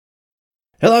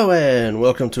Hello and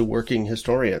welcome to Working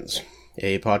Historians,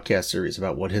 a podcast series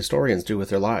about what historians do with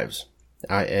their lives.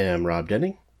 I am Rob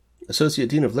Denning, Associate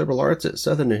Dean of Liberal Arts at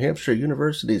Southern New Hampshire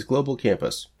University's Global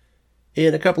Campus.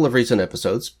 In a couple of recent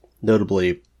episodes,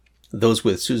 notably those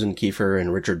with Susan Kiefer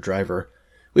and Richard Driver,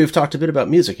 we've talked a bit about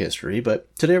music history,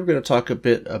 but today we're going to talk a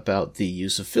bit about the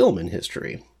use of film in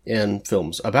history, and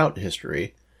films about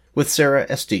history, with Sarah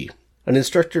Esty, an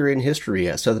instructor in history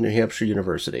at Southern New Hampshire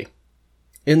University.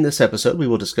 In this episode, we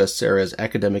will discuss Sarah's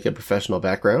academic and professional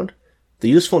background, the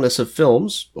usefulness of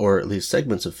films, or at least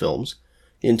segments of films,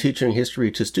 in teaching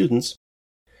history to students,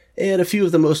 and a few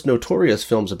of the most notorious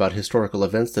films about historical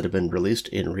events that have been released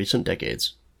in recent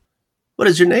decades. What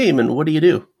is your name and what do you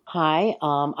do? Hi,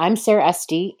 I'm Sarah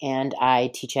Esty, and I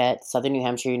teach at Southern New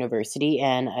Hampshire University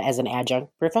and as an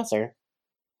adjunct professor.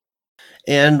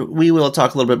 And we will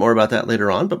talk a little bit more about that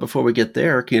later on, but before we get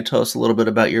there, can you tell us a little bit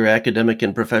about your academic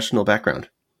and professional background?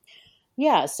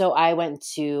 Yeah, so I went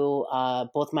to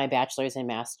both my bachelor's and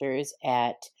master's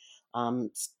at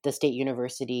the State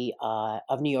University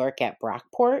of New York at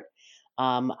Brockport.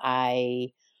 I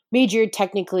majored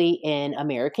technically in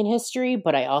American history,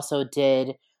 but I also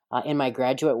did in my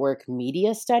graduate work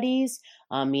media studies,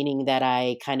 meaning that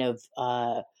I kind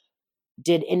of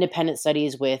did independent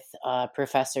studies with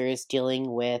professors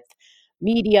dealing with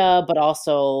media, but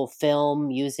also film,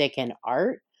 music, and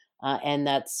art. And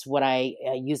that's what I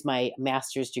use my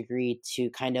master's degree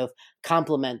to kind of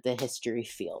complement the history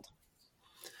field.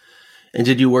 And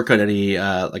did you work on any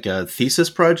like a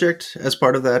thesis project as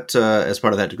part of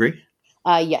that degree?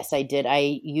 Yes, I did.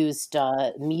 I used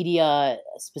media,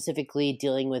 specifically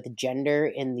dealing with gender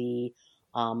in the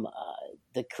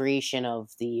creation of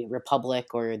the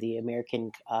Republic or the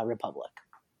American Republic.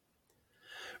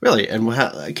 Really? And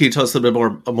can you tell us a little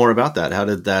bit more about that? How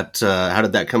did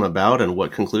that come about, and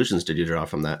what conclusions did you draw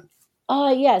from that?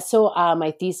 Yeah. So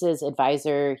my thesis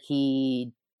advisor,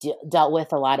 he dealt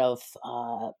with a lot of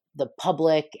the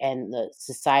public and the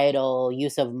societal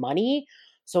use of money.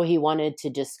 So he wanted to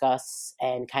discuss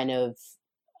and kind of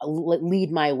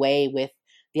lead my way with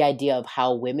the idea of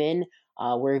how women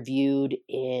were viewed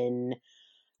in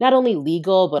not only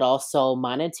legal but also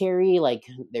monetary, like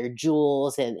their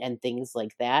jewels and things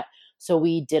like that. So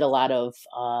we did a lot of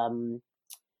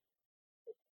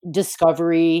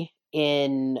discovery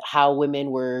in how women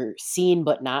were seen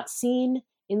but not seen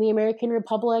in the American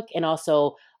Republic, and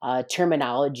also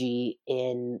terminology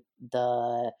in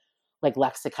the like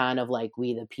lexicon of like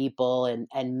we the people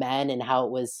and men, and how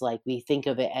it was like we think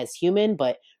of it as human,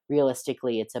 but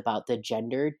realistically it's about the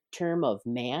gender term of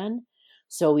man.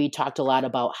 So we talked a lot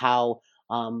about how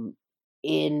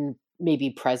in maybe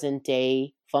present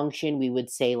day function we would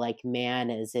say like man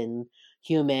as in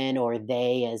human or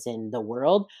they as in the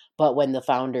world, but when the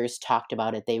founders talked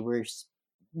about it, they were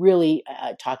really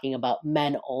talking about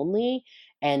men only,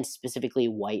 and specifically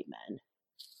white men.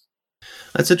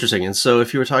 That's interesting. And so,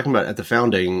 if you were talking about at the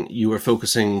founding, you were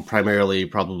focusing primarily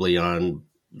probably on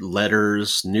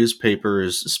letters,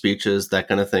 newspapers, speeches, that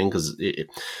kind of thing, because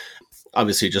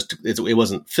obviously it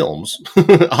wasn't films,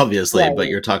 obviously, Right. but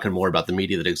you're talking more about the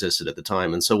media that existed at the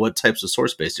time. And so, what types of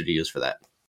source base did you use for that?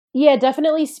 Yeah,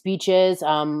 definitely speeches.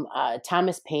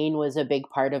 Thomas Paine was a big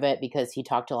part of it because he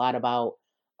talked a lot about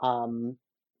um,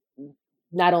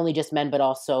 not only just men, but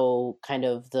also kind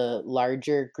of the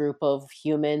larger group of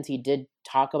humans. He did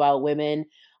talk about women.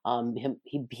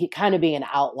 He kind of being an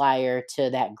outlier to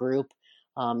that group.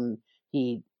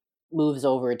 He moves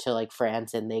over to like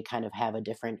France, and they kind of have a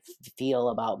different feel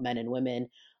about men and women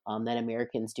than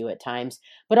Americans do at times.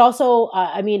 But also,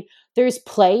 I mean, there's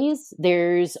plays.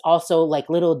 There's also like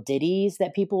little ditties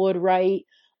that people would write.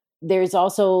 There's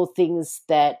also things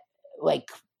that like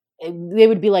they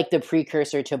would be like the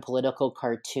precursor to political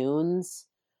cartoons.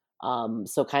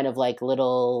 So kind of like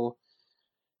little,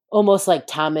 almost like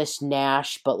Thomas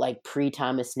Nash, but like pre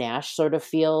Thomas Nash sort of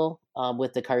feel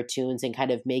with the cartoons and kind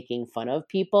of making fun of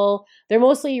people. They're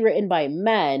mostly written by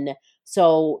men.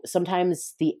 So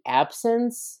sometimes the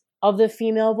absence of the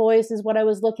female voice is what I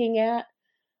was looking at.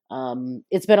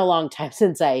 It's been a long time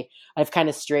since I've kind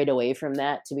of strayed away from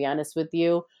that, to be honest with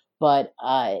you. But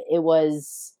it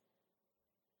was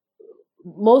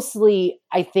mostly,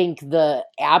 I think, the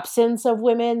absence of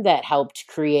women that helped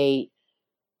create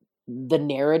the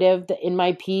narrative in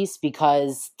my piece,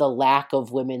 because the lack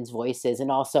of women's voices, and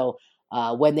also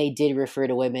when they did refer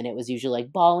to women, it was usually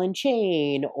like ball and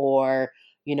chain, or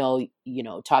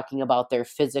talking about their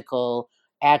physical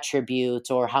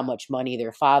attributes or how much money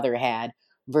their father had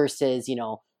versus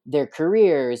their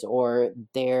careers or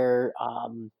their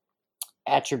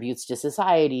attributes to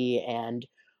society and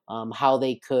how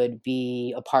they could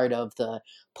be a part of the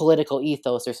political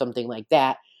ethos or something like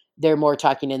that. They're more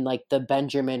talking in like the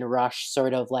Benjamin Rush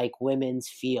sort of like women's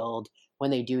field when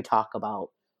they do talk about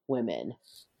women.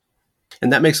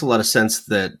 And that makes a lot of sense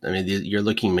that, I mean, you're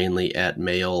looking mainly at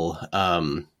male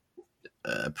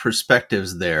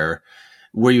perspectives there.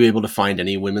 Were you able to find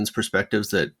any women's perspectives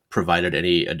that provided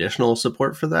any additional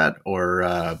support for that?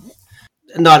 Or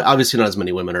not, obviously not as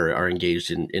many women are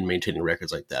engaged in maintaining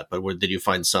records like that, but did you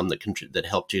find some that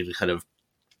helped you to kind of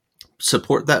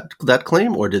support that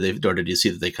claim, or did you see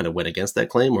that they kind of went against that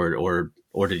claim, or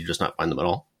did you just not find them at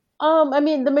all? I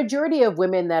mean, the majority of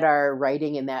women that are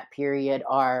writing in that period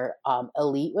are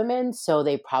elite women, so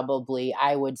they probably,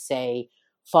 I would say,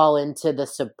 fall into the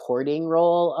supporting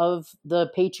role of the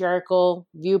patriarchal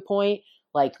viewpoint,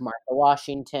 like Martha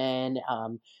Washington,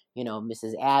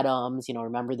 Mrs. Adams,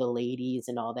 remember the ladies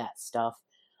and all that stuff.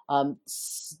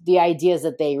 The idea is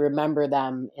that they remember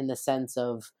them in the sense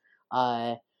of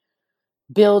uh,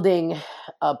 building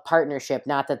a partnership,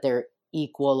 not that they're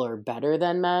equal or better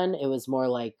than men. It was more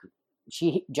like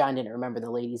John didn't remember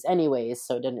the ladies anyways,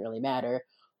 so it didn't really matter.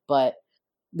 But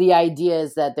the idea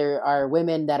is that there are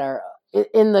women that are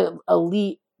in the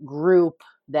elite group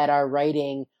that are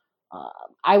writing, uh,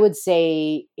 I would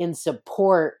say, in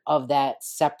support of that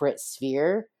separate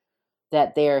sphere,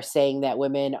 that they are saying that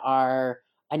women are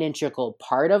an integral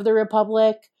part of the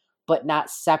republic, but not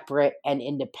separate and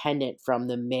independent from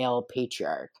the male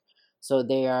patriarch. So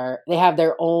they have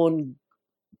their own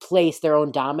place, their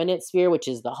own dominant sphere, which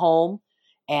is the home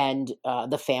and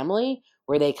the family,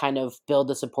 where they kind of build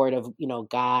the support of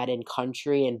God and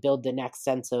country, and build the next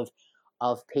sense of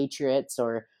patriots,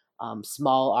 or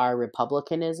small r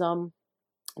republicanism.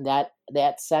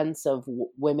 That sense of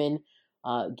women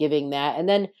giving that, and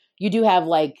then you do have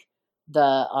like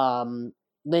the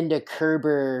Linda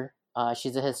Kerber.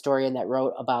 She's a historian that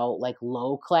wrote about like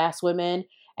low class women,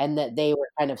 and that they were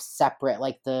kind of separate,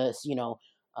 like the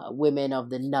women of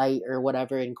the night or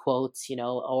whatever in quotes,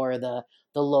 or the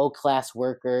low class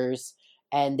workers,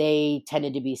 and they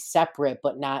tended to be separate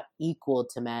but not equal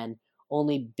to men,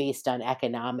 only based on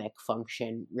economic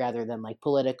function rather than like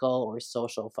political or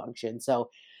social function. So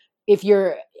if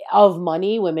you're of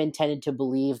money, women tended to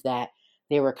believe that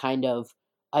they were kind of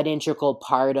an integral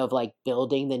part of like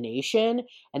building the nation,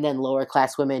 and then lower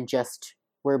class women just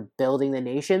were building the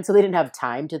nation, so they didn't have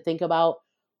time to think about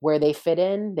where they fit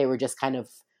in. They were just kind of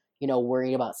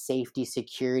worried about safety,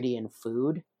 security, and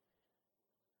food.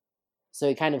 So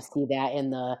you kind of see that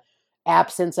in the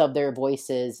absence of their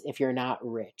voices if you're not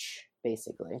rich,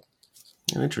 basically.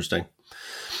 Interesting.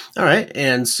 All right.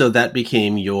 And so that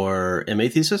became your MA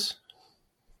thesis?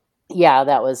 Yeah,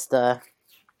 that was the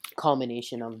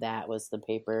culmination of that, was the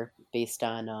paper based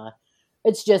on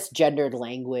it's just gendered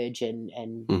language and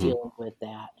dealing with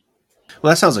that.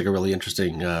 Well, that sounds like a really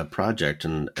interesting project,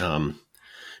 and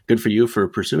good for you for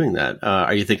pursuing that.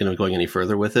 Are you thinking of going any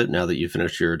further with it now that you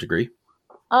finished your degree?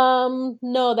 No,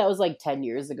 that was like 10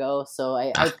 years ago. So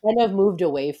I kind of moved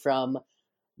away from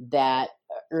that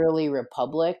early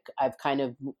republic. I've kind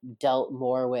of dealt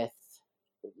more with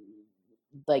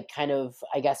like kind of,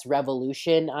 I guess,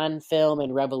 revolution on film,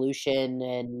 and revolution,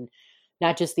 and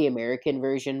not just the American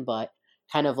version, but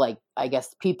kind of like, I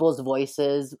guess, people's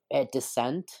voices at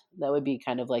dissent. That would be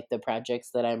kind of like the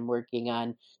projects that I'm working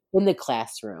on in the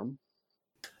classroom.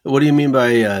 What do you mean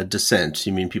by dissent?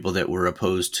 You mean people that were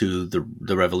opposed to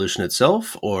the revolution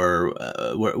itself, or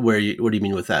what do you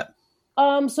mean with that?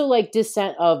 So like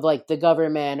dissent of like the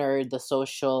government or the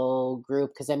social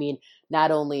group, because I mean,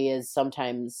 not only is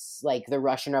sometimes like the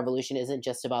Russian Revolution isn't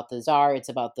just about the czar, it's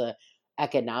about the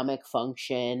economic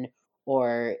function,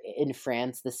 or in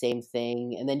France the same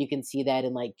thing, and then you can see that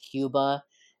in like Cuba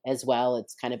as well.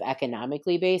 It's kind of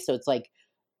economically based, so it's like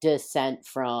dissent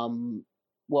from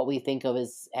what we think of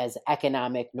as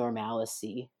economic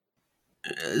normalcy.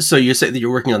 So you say that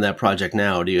you're working on that project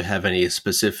now. Do you have any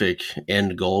specific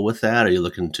end goal with that? Are you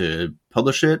looking to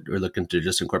publish it, or looking to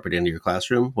just incorporate it into your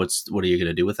classroom? What are you going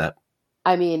to do with that?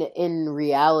 I mean, in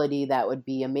reality, that would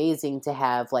be amazing to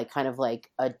have like kind of like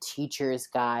a teacher's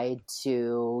guide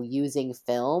to using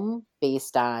film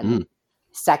based on Mm,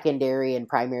 secondary and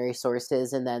primary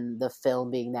sources, and then the film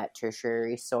being that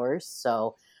tertiary source.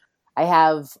 So I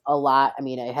have a lot. I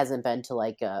mean, it hasn't been to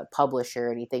like a publisher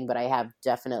or anything, but I have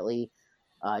definitely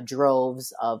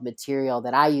droves of material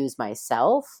that I use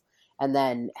myself, and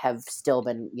then have still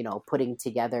been, putting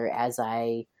together as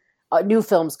I. New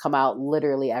films come out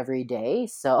literally every day,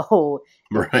 so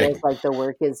it right. feels like the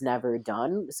work is never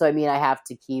done. So I mean, I have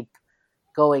to keep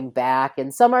going back,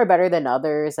 and some are better than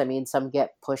others. I mean, some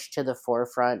get pushed to the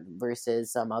forefront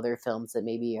versus some other films that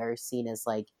maybe are seen as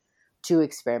like too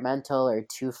experimental or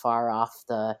too far off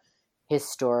the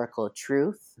historical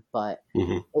truth, but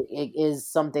Hmm. it is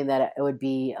something that it would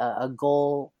be a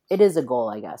goal. It is a goal,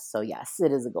 I guess. So yes,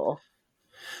 it is a goal.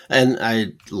 And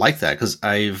I like that because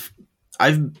I've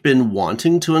been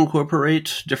wanting to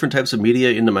incorporate different types of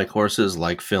media into my courses,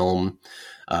 like film,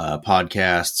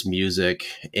 podcasts, music,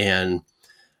 and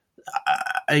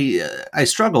I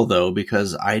struggle though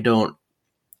because I don't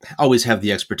always have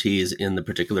the expertise in the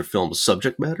particular film's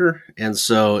subject matter, and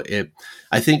so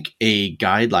I think a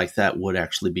guide like that would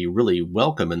actually be really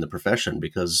welcome in the profession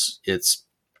because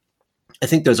I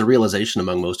think there's a realization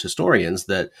among most historians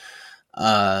that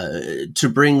to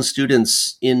bring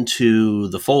students into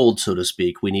the fold, so to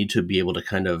speak, we need to be able to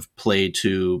kind of play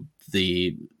to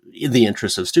the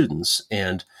interests of students.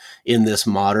 And in this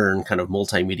modern kind of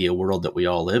multimedia world that we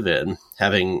all live in,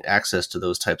 having access to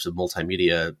those types of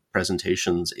multimedia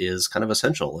presentations is kind of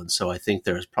essential. And so I think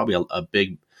there's probably a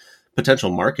big potential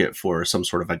market for some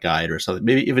sort of a guide or something,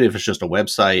 maybe even if it's just a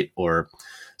website or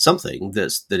something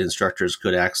that instructors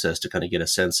could access to kind of get a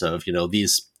sense of,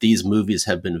 these movies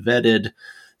have been vetted.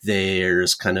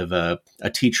 There's kind of a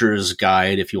teacher's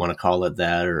guide, if you want to call it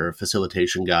that, or a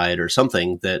facilitation guide or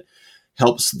something that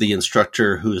helps the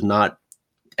instructor who's not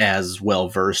as well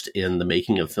versed in the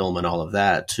making of film and all of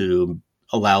that to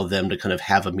allow them to kind of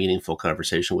have a meaningful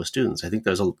conversation with students. I think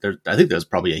there's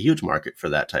probably a huge market for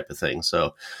that type of thing.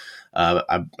 So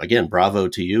again, bravo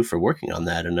to you for working on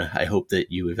that. And I hope that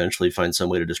you eventually find some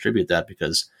way to distribute that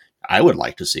because I would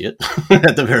like to see it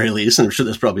at the very least. And I'm sure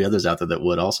there's probably others out there that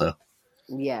would also.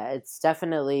 Yeah, it's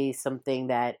definitely something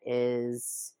that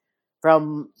is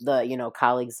from the,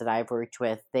 colleagues that I've worked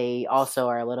with. They also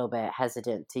are a little bit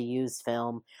hesitant to use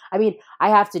film. I mean, I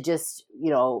have to just,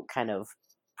 kind of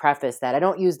preface that I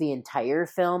don't use the entire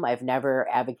film. I've never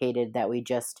advocated that we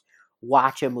just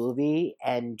watch a movie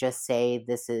and just say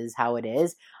this is how it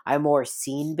is. I'm more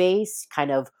scene based,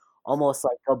 kind of almost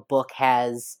like a book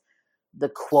has the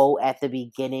quote at the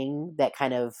beginning that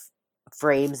kind of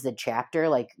frames the chapter.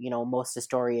 Like, most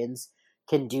historians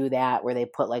can do that where they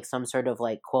put like some sort of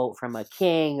like quote from a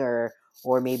king or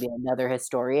maybe another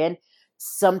historian.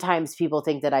 Sometimes people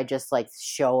think that I just like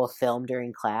show a film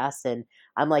during class and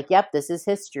I'm like, yep, this is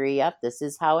history. Yep, this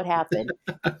is how it happened.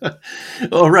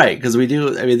 Well, right, because we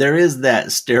do. I mean, there is that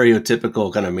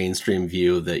stereotypical kind of mainstream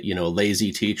view that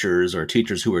lazy teachers or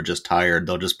teachers who are just tired,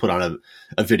 they'll just put on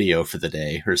a video for the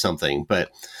day or something. But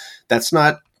that's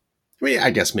not. I mean,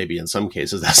 I guess maybe in some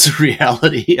cases that's the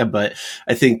reality, but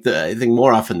I think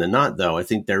more often than not, though, I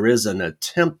think there is an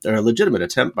attempt or a legitimate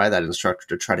attempt by that instructor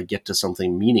to try to get to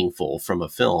something meaningful from a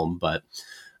film. But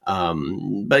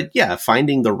yeah,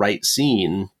 finding the right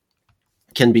scene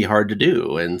can be hard to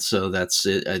do, and so that's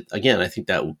it. Again, I think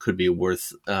that could be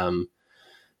worth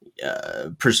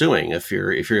pursuing if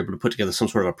you're able to put together some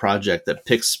sort of a project that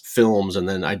picks films and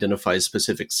then identifies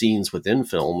specific scenes within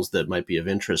films that might be of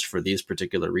interest for these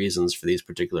particular reasons for these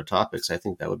particular topics. I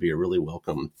think that would be a really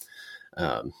welcome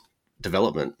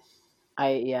development.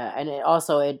 Yeah, and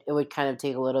it would kind of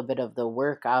take a little bit of the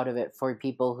work out of it for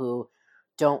people who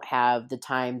don't have the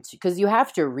time to, because you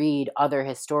have to read other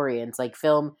historians. Like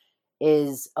film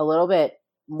is a little bit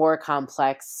more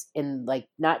complex in like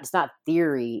it's not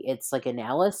theory, it's like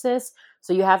analysis.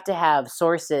 So you have to have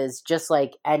sources just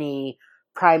like any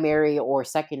primary or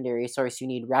secondary source. You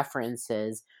need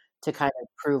references to kind of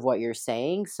prove what you're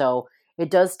saying. So it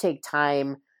does take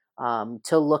time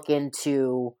to look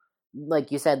into,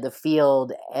 like you said, the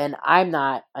field. And I'm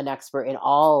not an expert in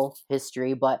all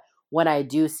history, but when I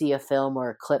do see a film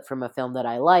or a clip from a film that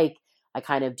I like, I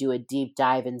kind of do a deep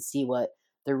dive and see what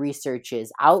the research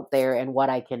is out there and what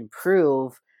I can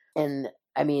prove. And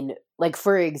I mean, like,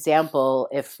 for example,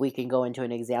 if we can go into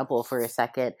an example for a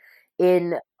second,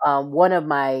 in one of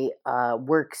my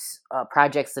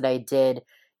projects that I did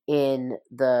in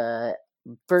the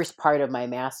first part of my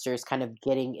master's, kind of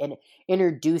getting and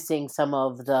introducing some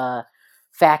of the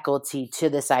faculty to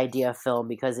this idea of film,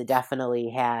 because it definitely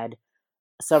had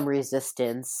some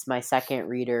resistance. My second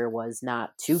reader was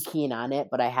not too keen on it,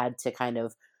 but I had to kind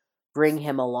of bring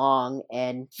him along,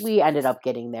 and we ended up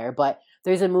getting there. But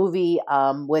there's a movie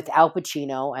with Al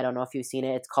Pacino. I don't know if you've seen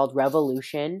it. It's called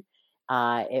Revolution.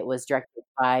 It was directed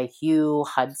by Hugh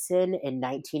Hudson in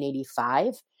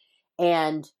 1985,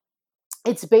 and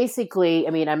it's basically,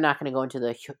 I mean, I'm not going to go into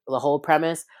the whole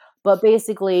premise, but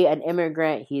basically an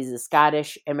immigrant, he's a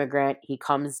Scottish immigrant, he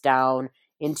comes down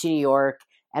into New York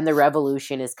and the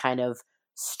revolution is kind of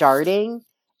starting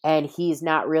and he's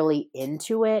not really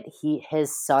into it.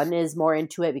 His son is more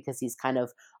into it because he's kind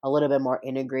of a little bit more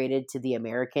integrated to the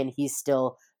American. He's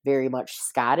still very much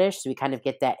Scottish, so we kind of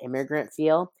get that immigrant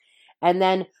feel. And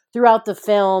then throughout the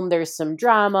film, there's some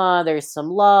drama, there's some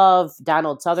love.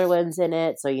 Donald Sutherland's in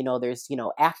it, so there's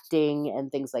acting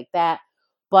and things like that.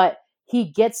 But he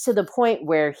gets to the point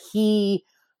where he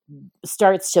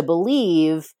starts to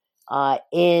believe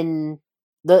in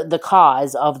the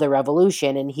cause of the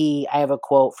revolution. And I have a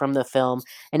quote from the film,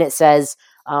 and it says,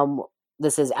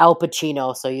 this is Al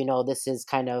Pacino, so this is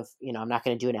kind of, I'm not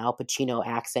going to do an Al Pacino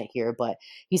accent here, but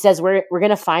he says, we're going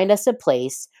to find us a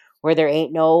place where there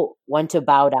ain't no one to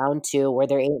bow down to, where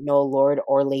there ain't no lord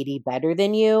or lady better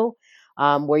than you,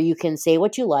 where you can say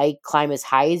what you like, climb as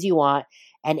high as you want,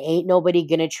 and ain't nobody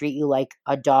gonna treat you like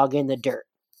a dog in the dirt.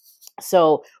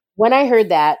 So when I heard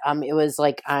that, it was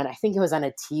like I think it was on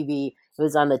a TV. It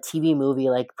was on the TV movie,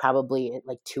 like probably at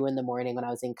like 2 a.m. when I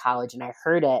was in college, and I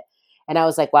heard it, and I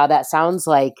was like, "Wow, that sounds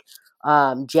like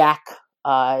Jack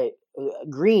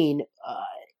Green."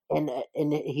 And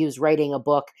he was writing a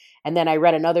book, and then I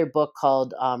read another book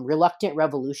called Reluctant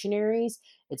Revolutionaries.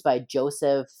 It's by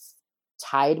Joseph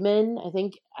Tideman. I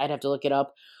think I'd have to look it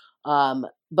up.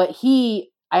 But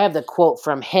I have the quote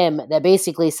from him that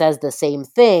basically says the same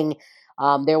thing.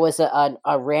 There was a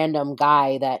random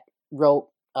guy that wrote,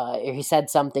 he said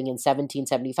something in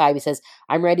 1775. He says,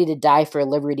 "I'm ready to die for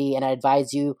liberty, and I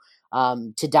advise you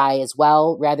to die as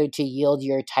well, rather to yield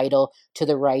your title to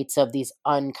the rights of these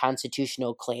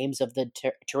unconstitutional claims of the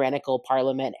tyrannical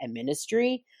parliament and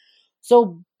ministry."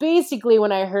 So basically,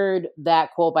 when I heard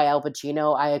that quote by Al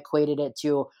Pacino, I equated it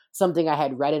to something I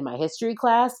had read in my history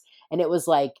class. And it was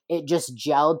like, it just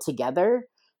gelled together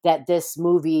that this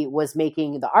movie was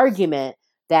making the argument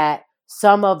that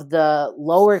some of the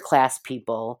lower class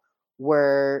people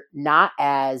were not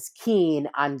as keen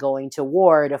on going to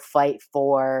war to fight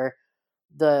for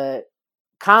the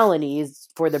colonies,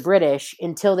 for the British,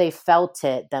 until they felt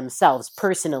it themselves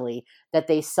personally, that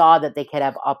they saw that they could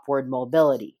have upward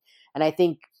mobility. And I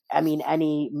think,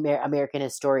 any American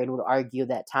historian would argue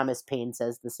that Thomas Paine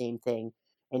says the same thing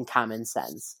in Common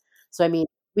Sense. So,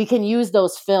 we can use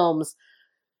those films.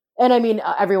 And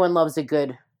everyone loves a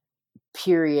good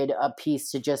period a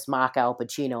piece to just mock Al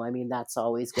Pacino. That's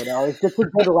always good. It always gets a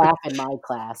good laugh in my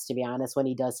class, to be honest, when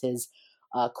he does his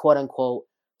quote unquote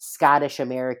Scottish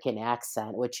American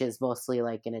accent, which is mostly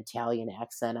like an Italian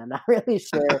accent. I'm not really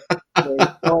sure where he's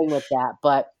going with that,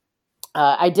 but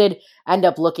I did end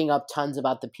up looking up tons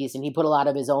about the piece, and he put a lot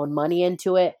of his own money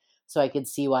into it. So I could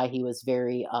see why he was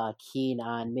very keen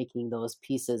on making those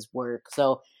pieces work.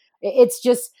 So it's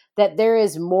just that there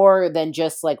is more than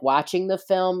just like watching the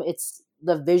film. It's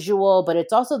the visual, but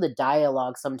it's also the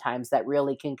dialogue sometimes that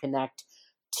really can connect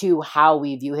to how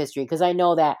we view history. Because I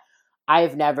know that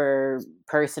I've never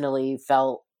personally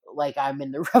felt like I'm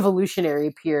in the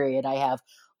revolutionary period. I have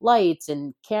lights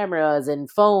and cameras and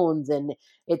phones, and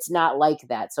it's not like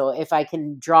that. So if I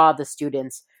can draw the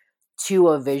students to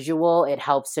a visual, it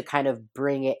helps to kind of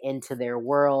bring it into their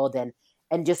world and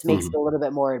just makes it a little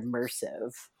bit more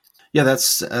immersive. Yeah, that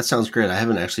sounds great. I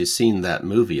haven't actually seen that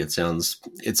movie. It sounds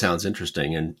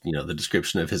interesting, and the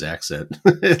description of his accent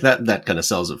that kind of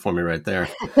sells it for me right there.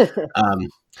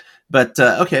 But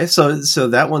okay, so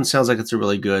that one sounds like it's a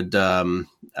really good kind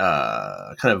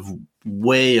of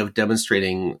way of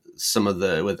demonstrating some of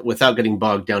the without getting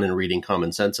bogged down in reading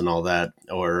Common Sense and all that,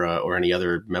 or any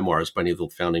other memoirs by any of the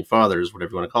founding fathers,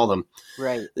 whatever you want to call them.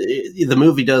 Right. The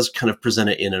movie does kind of present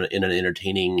it in an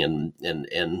entertaining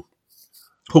and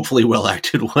hopefully well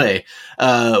acted way.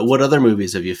 What other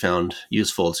movies have you found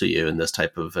useful to you in this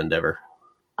type of endeavor?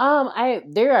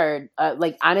 There are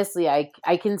like, honestly,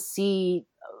 I can see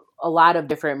a lot of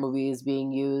different movies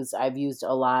being used. I've used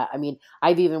a lot.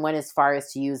 I've even went as far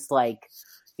as to use like,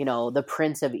 the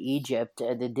Prince of Egypt,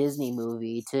 the Disney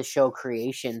movie, to show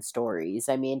creation stories.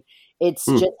 It's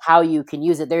just how you can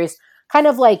use it. There's kind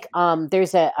of like,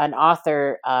 there's an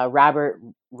author, Robert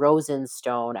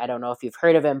Rosenstone. I don't know if you've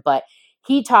heard of him, but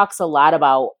he talks a lot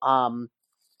about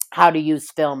how to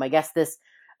use film. I guess it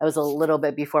was a little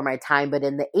bit before my time, but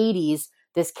in the 80s,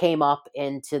 this came up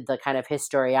into the kind of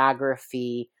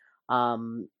historiography,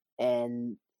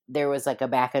 and there was like a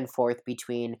back and forth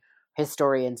between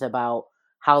historians about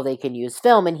how they can use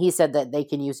film. And he said that they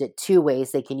can use it two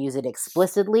ways. They can use it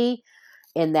explicitly,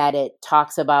 in that it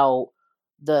talks about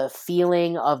the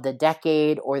feeling of the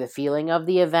decade or the feeling of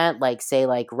the event, like say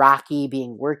like Rocky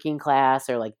being working class,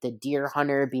 or like The Deer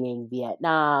Hunter being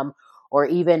Vietnam, or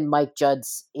even Mike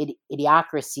Judd's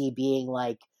Idiocracy being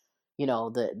like,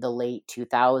 the late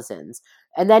 2000s.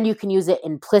 And then you can use it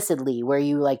implicitly, where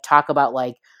you like talk about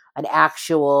like an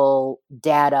actual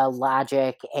data,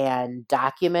 logic, and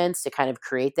documents to kind of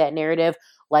create that narrative,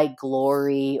 like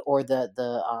Glory, or the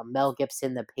Mel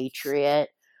Gibson The Patriot,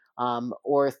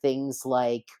 or things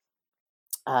like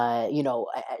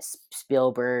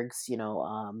Spielberg's,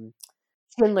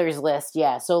 Schindler's List.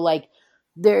 Yeah. So like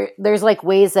there's like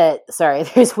ways that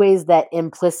there's ways that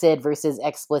implicit versus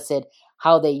explicit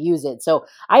how they use it. So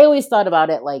I always thought about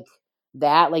it like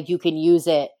that. Like you can use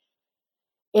it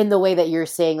in the way that you're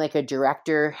saying, like a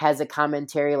director has a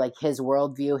commentary, like his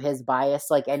worldview, his bias,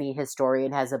 like any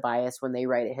historian has a bias when they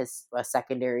write a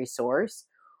secondary source.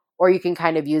 Or you can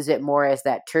kind of use it more as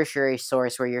that tertiary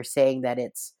source where you're saying that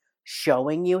it's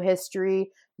showing you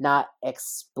history, not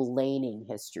explaining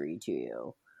history to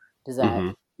you. Does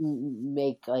that Mm-hmm.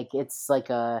 make like it's like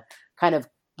a kind of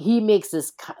he makes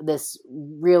this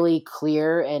really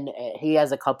clear, and he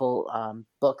has a couple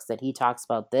books that he talks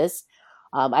about this.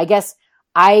 I guess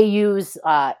I use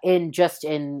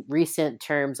in recent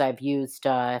terms I've used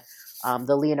the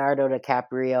Leonardo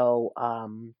DiCaprio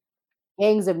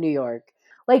Gangs of New York.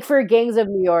 Like for Gangs of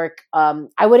New York,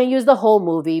 I wouldn't use the whole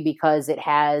movie because it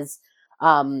has,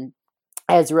 um,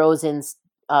 as Rosen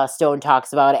Stone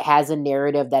talks about, it has a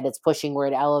narrative that it's pushing where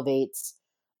it elevates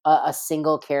a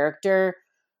single character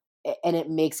and it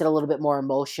makes it a little bit more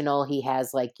emotional. He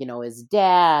has like, his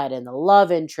dad and the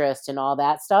love interest and all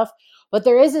that stuff. But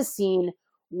there is a scene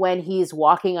when he's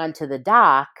walking onto the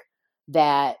dock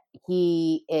that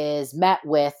he is met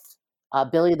with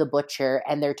Billy the Butcher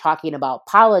and they're talking about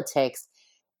politics.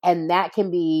 And that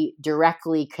can be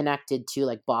directly connected to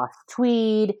like Boss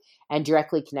Tweed and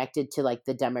directly connected to like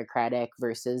the Democratic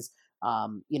versus,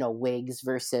 Whigs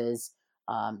versus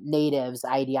natives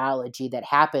ideology that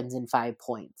happens in 5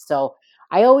 Points. So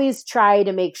I always try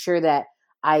to make sure that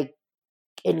I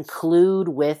include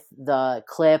with the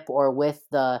clip or with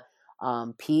the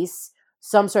piece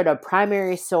some sort of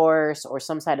primary source or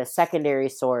some sort of secondary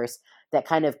source that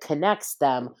kind of connects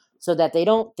them so that they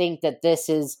don't think that this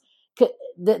is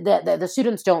the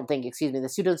students don't think, excuse me, the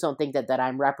students don't think that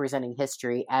I'm representing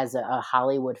history as a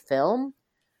Hollywood film,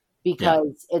 Yeah.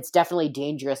 because it's definitely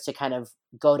dangerous to kind of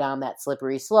go down that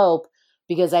slippery slope,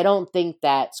 because I don't think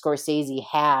that Scorsese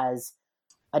has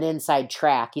an inside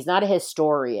track. He's not a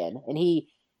historian, and he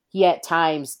at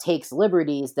times takes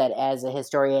liberties that as a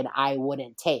historian I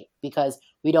wouldn't take because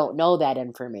we don't know that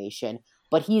information.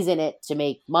 But he's in it to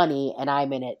make money, and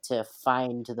I'm in it to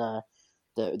find the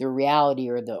reality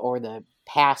or the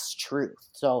past truth.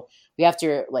 So we have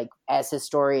to, like, as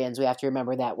historians, we have to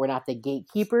remember that we're not the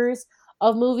gatekeepers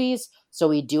of movies, so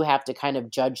we do have to kind of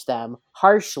judge them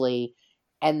harshly.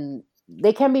 And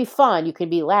they can be fun, you can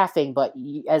be laughing, but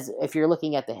as if you're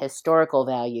looking at the historical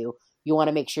value, you want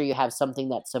to make sure you have something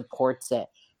that supports it.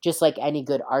 Just like any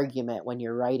good argument, when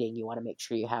you're writing, you want to make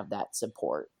sure you have that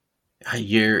support.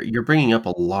 You're bringing up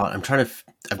a lot.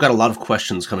 I've got a lot of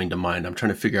questions coming to mind. I'm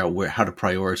trying to figure out how to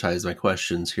prioritize my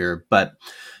questions here. But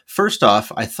first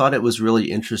off, I thought it was really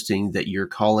interesting that you're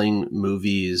calling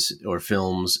movies or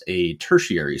films a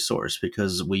tertiary source,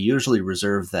 because we usually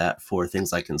reserve that for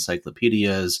things like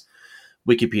encyclopedias,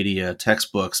 Wikipedia,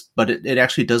 textbooks. But it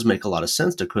actually does make a lot of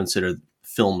sense to consider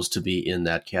films to be in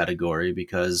that category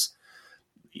because,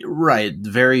 right,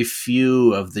 very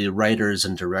few of the writers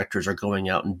and directors are going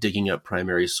out and digging up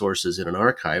primary sources in an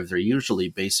archive. They're usually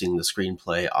basing the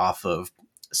screenplay off of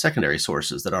secondary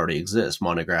sources that already exist,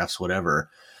 monographs, whatever.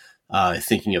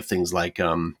 Thinking of things like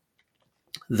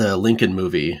the Lincoln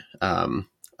movie,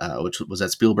 which was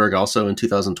at Spielberg also in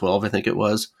 2012, I think it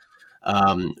was,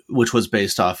 which was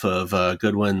based off of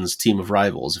Goodwin's Team of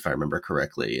Rivals, if I remember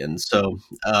correctly. And so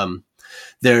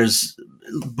there's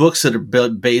books that are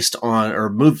based on,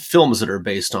 or films that are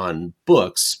based on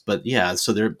books, but yeah,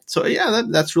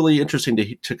 that's really interesting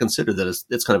to consider that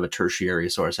it's kind of a tertiary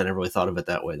source. I never really thought of it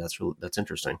that way. That's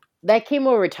interesting. That came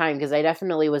over time because I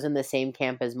definitely was in the same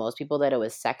camp as most people that it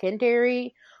was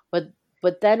secondary.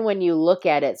 But then when you look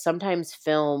at it, sometimes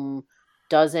film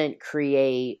doesn't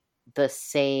create the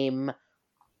same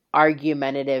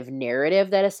argumentative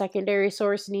narrative that a secondary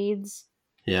source needs.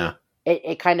 Yeah.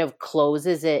 It kind of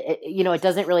closes it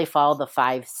doesn't really follow the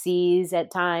 5 C's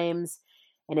at times,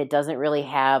 and it doesn't really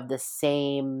have the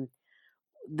same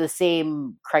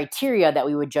criteria that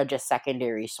we would judge a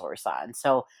secondary source on.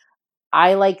 So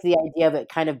I like the idea of it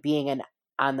kind of being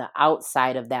on the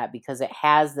outside of that because it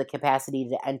has the capacity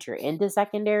to enter into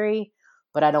secondary,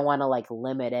 but I don't want to like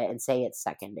limit it and say it's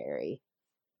secondary.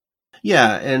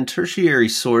 Yeah, and tertiary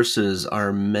sources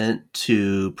are meant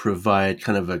to provide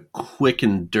kind of a quick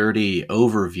and dirty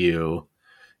overview.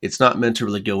 It's not meant to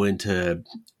really go into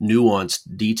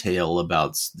nuanced detail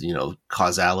about,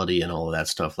 causality and all of that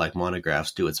stuff like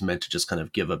monographs do. It's meant to just kind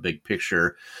of give a big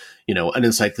picture, an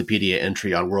encyclopedia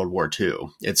entry on World War II.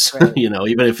 It's, Right.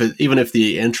 even if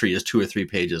the entry is 2 or 3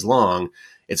 pages long,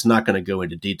 it's not going to go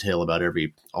into detail about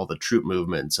all the troop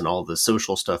movements and all the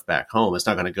social stuff back home. It's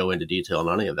not going to go into detail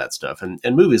on any of that stuff. And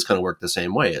movies kind of work the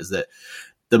same way, is that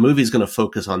the movie's going to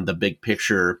focus on the big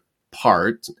picture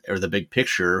part, or the big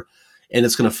picture, and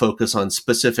it's going to focus on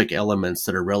specific elements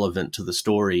that are relevant to the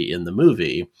story in the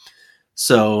movie.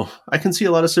 So I can see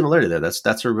a lot of similarity there.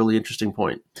 That's a really interesting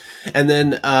point. And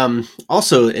then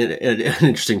also an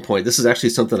interesting point. This is actually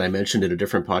something I mentioned in a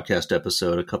different podcast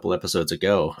episode a couple episodes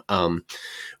ago,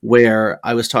 where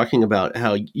I was talking about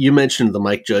how you mentioned the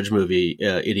Mike Judge movie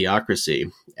Idiocracy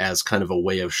as kind of a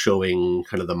way of showing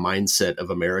kind of the mindset of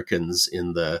Americans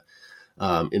in the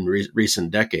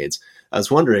recent decades. I was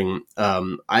wondering,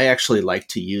 I actually like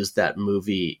to use that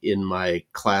movie in my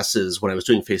classes. When I was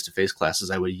doing face-to-face classes,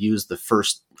 I would use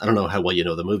I don't know how well you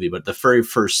know the movie, but the very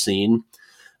first scene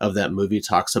of that movie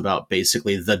talks about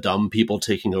basically the dumb people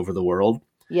taking over the world.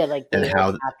 Yeah, like and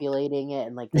how populating it,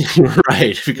 and like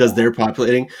right, because they're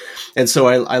populating. And so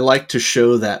I like to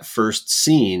show that first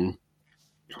scene,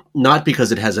 not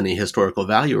because it has any historical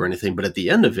value or anything, but at the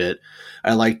end of it,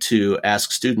 I like to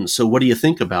ask students, so what do you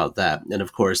think about that? And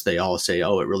of course, they all say,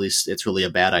 oh, it's really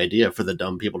a bad idea for the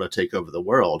dumb people to take over the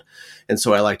world. And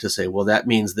so I like to say, well, that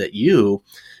means that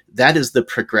that is the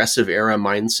progressive era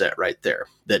mindset right there,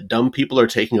 that dumb people are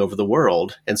taking over the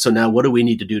world. And so now what do we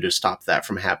need to do to stop that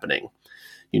from happening?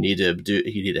 You need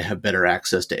to have better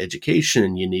access to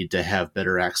education. You need to have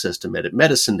better access to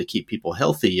medicine to keep people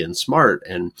healthy and smart.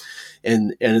 And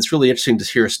it's really interesting to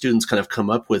hear students kind of come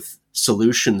up with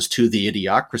solutions to the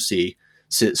idiocracy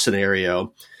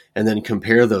scenario, and then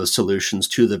compare those solutions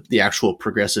to the actual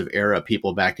progressive era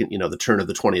people back in, the turn of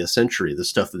the 20th century, the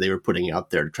stuff that they were putting out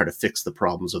there to try to fix the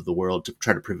problems of the world, to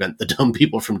try to prevent the dumb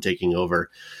people from taking over.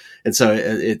 And so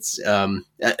it's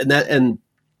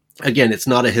again, it's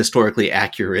not a historically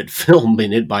accurate film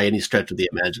in it by any stretch of the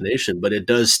imagination, but it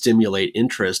does stimulate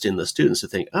interest in the students to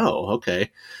think, oh,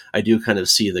 okay, I do kind of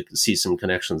see some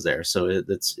connections there. So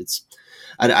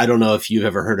I don't know if you've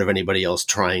ever heard of anybody else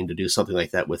trying to do something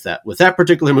like that with that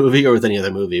particular movie or with any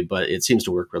other movie, but it seems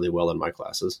to work really well in my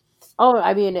classes. Oh,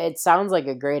 I mean, it sounds like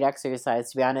a great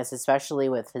exercise, to be honest, especially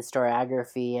with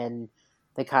historiography and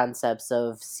the concepts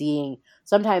of seeing.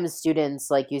 Sometimes students,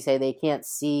 like you say, they can't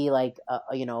see like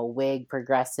a Whig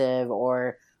progressive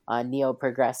or a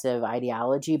neo-progressive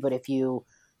ideology, but if you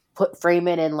frame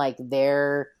it in like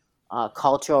their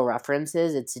cultural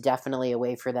references, it's definitely a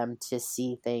way for them to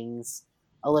see things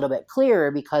a little bit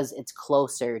clearer because it's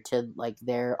closer to like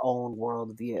their own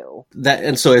worldview.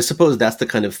 And so I suppose that's the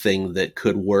kind of thing that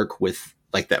could work with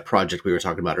like that project we were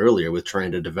talking about earlier, with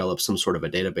trying to develop some sort of a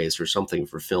database or something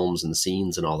for films and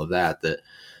scenes and all of that.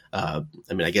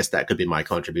 I guess that could be my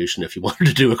contribution if you wanted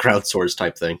to do a crowdsource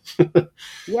type thing.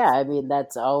 Yeah, I mean,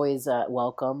 that's always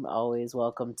welcome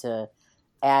to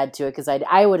add to it, because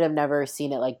I would have never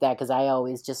seen it like that, because I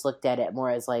always just looked at it more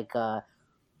as like,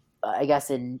 I guess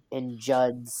in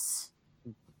Judd's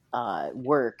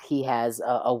work, he has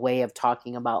a way of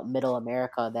talking about middle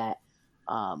America that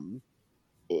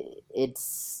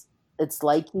it's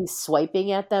like he's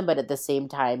swiping at them, but at the same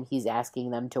time he's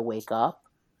asking them to wake up.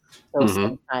 So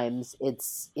sometimes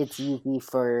it's easy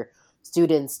for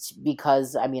students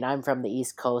because I'm from the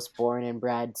East Coast, born and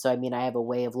bred, so I have a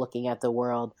way of looking at the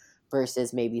world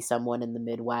versus maybe someone in the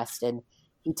Midwest, and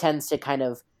he tends to kind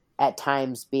of at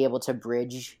times be able to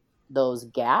bridge those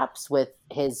gaps with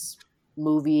his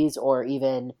movies or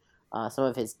even some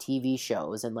of his TV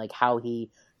shows, and like how he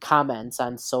comments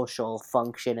on social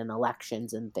function and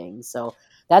elections and things. So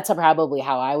that's probably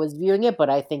how I was viewing it, but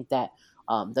I think that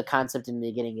the concept in the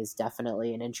beginning is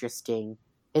definitely an interesting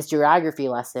historiography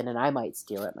lesson, and I might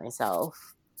steal it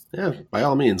myself. Yeah, by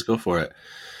all means, go for it.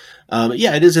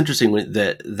 It is interesting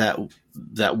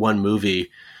that one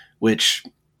movie, which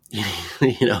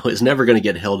is never going to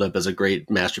get held up as a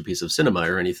great masterpiece of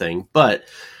cinema or anything, but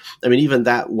even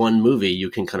that one movie, you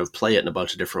can kind of play it in a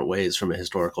bunch of different ways from a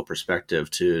historical perspective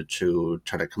to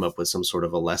try to come up with some sort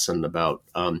of a lesson about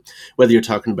whether you're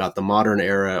talking about the modern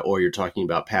era or you're talking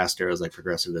about past eras like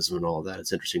progressivism and all of that.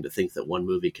 It's interesting to think that one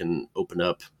movie can open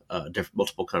up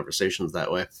multiple conversations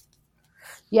that way.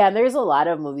 Yeah, and there's a lot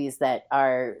of movies that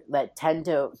tend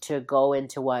to go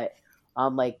into what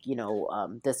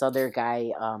this other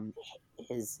guy,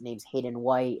 his name's Hayden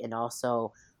White, and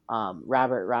also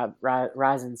Robert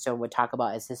Rosenstone would talk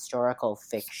about as historical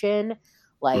fiction,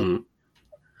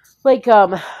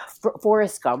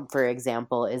 Forrest Gump, for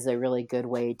example, is a really good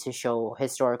way to show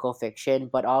historical fiction,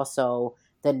 but also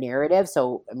the narrative.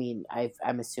 So,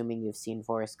 I'm assuming you've seen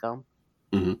Forrest Gump.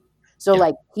 Mm-hmm. So,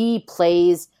 yeah.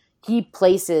 He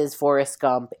places Forrest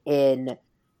Gump in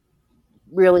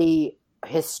really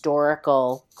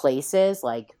historical places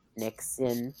like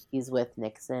Nixon. He's with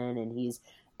Nixon, and he's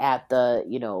at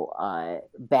the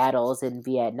battles in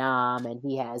Vietnam, and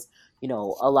he has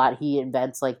he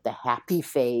invents like the happy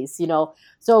face,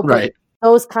 so but Right.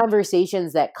 those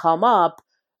conversations that come up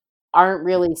aren't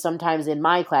really sometimes in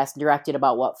my class directed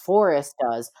about what Forrest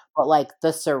does, but like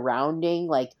the surrounding,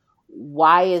 like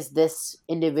why is this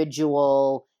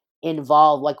individual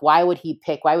involved? Like why would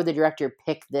the director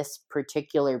pick this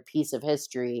particular piece of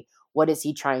history? What is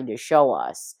he trying to show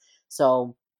us?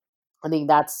 So I think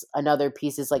that's another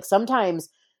piece, is like sometimes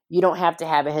you don't have to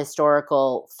have a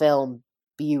historical film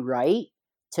be right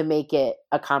to make it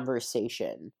a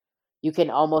conversation. You can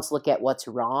almost look at what's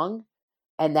wrong,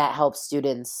 and that helps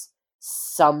students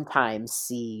sometimes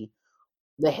see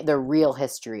the real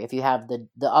history if you have the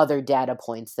other data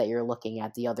points that you're looking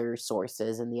at, the other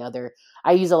sources, and the other.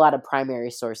 I use a lot of primary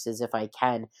sources if I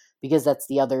can, because that's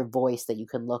the other voice that you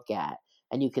can look at,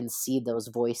 and you can see those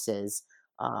voices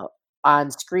uh,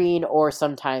 on screen, or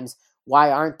sometimes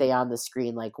why aren't they on the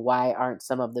screen, like why aren't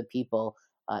some of the people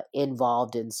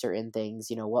involved in certain things,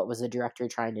 what was the director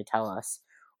trying to tell us,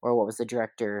 or what was the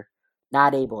director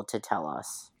not able to tell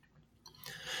us.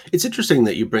 It's interesting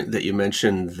that you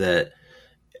mentioned that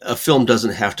a film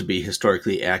doesn't have to be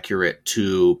historically accurate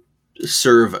to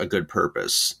serve a good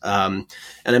purpose. And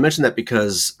I mentioned that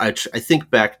because I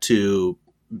think back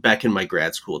in my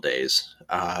grad school days.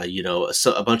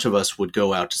 So a bunch of us would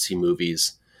go out to see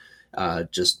movies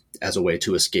just as a way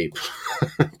to escape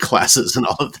classes and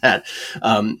all of that.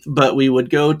 But we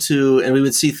would and we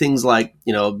would see things like,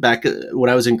 back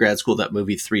when I was in grad school, that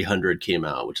movie 300 came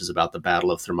out, which is about the Battle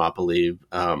of Thermopylae.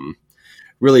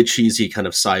 Really cheesy kind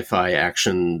of sci-fi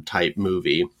action type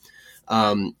movie.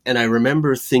 And I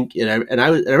remember thinking, I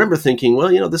remember thinking, well,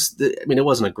 it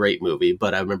wasn't a great movie,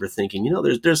 but I remember thinking,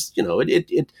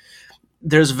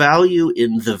 there's value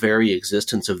in the very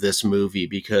existence of this movie,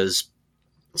 because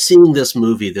seeing this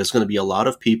movie, there's going to be a lot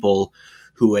of people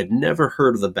who had never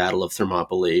heard of the Battle of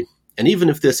Thermopylae. And even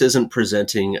if this isn't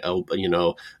presenting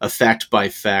a fact by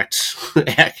fact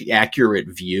accurate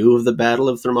view of the Battle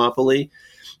of Thermopylae,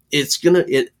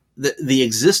 the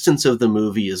existence of the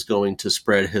movie is going to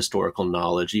spread historical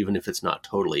knowledge, even if it's not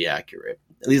totally accurate.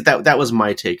 At least that was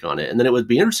my take on it. And then it would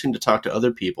be interesting to talk to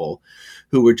other people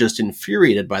who were just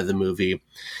infuriated by the movie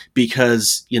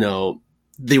because,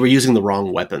 they were using the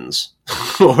wrong weapons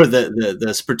or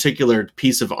this particular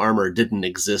piece of armor didn't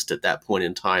exist at that point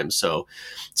in time. So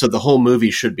the whole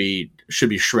movie should be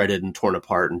shredded and torn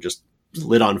apart and just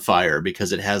lit on fire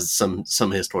because it has some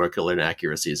historical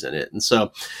inaccuracies in it. And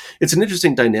so it's an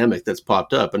interesting dynamic that's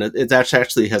popped up. And it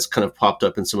actually has kind of popped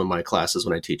up in some of my classes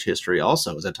when I teach history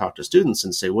also, as I talk to students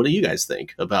and say, what do you guys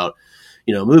think about,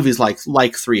 movies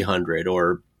like 300,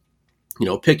 or,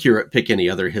 pick any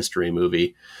other history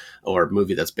movie or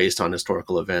movie that's based on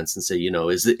historical events, and say,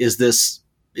 is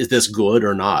this good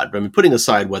or not? I mean, putting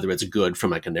aside whether it's good from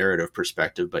like a narrative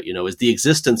perspective, but is the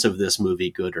existence of this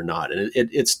movie good or not? And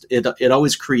it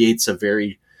always creates a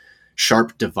very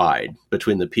sharp divide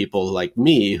between the people like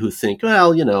me who think,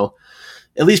 well,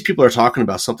 at least people are talking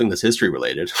about something that's history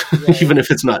related, right. Even if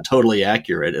it's not totally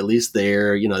accurate. At least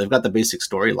they've got the basic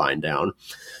storyline down.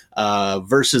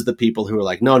 Versus the people who are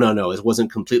like, no, it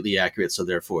wasn't completely accurate, so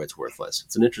therefore it's worthless.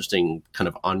 It's an interesting kind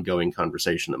of ongoing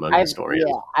conversation among historians.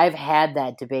 Yeah, I've had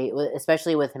that debate,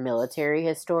 especially with military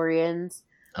historians.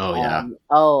 Oh,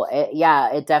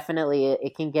 yeah. It definitely,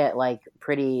 it can get like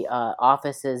pretty,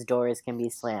 offices' doors can be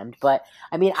slammed. But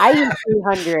I mean, I use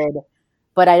 300,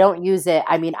 but I don't use it.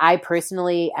 I mean, I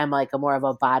personally am like a more of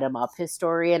a bottom-up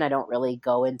historian. I don't really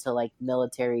go into like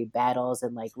military battles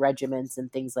and like regiments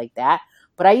and things like that.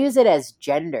 But I use it as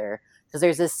gender, because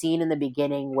there's this scene in the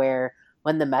beginning where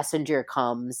when the messenger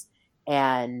comes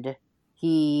and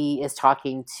he is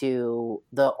talking to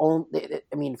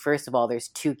first of all, there's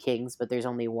two kings, but there's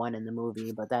only one in the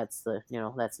movie, but that's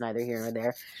that's neither here nor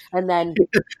there. And then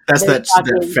that's that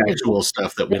factual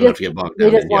stuff that we don't have to get bogged down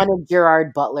in. They just wanted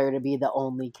Gerard Butler to be the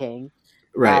only king.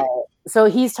 Right. So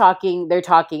they're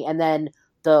talking, and then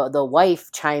the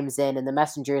wife chimes in, and the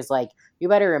messenger is like, you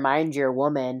better remind your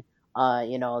woman,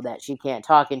 that she can't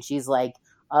talk. And she's like,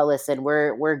 listen,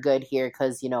 we're good here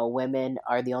because, women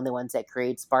are the only ones that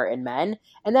create Spartan men.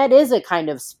 And that is a kind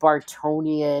of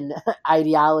Spartanian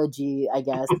ideology, I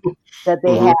guess, that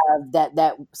they have,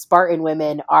 that Spartan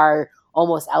women are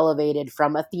almost elevated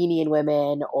from Athenian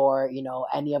women or,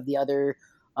 any of the other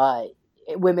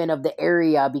women of the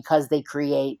area because they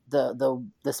create the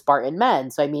Spartan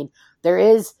men. So, I mean, there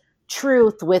is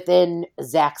truth within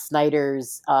Zack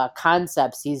Snyder's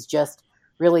concepts. He's just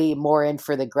really more in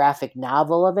for the graphic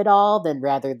novel of it all than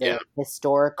rather the Yeah.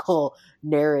 historical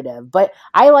narrative. But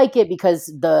I like it because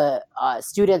the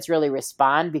students really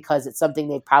respond because it's something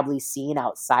they've probably seen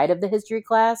outside of the history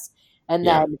class. And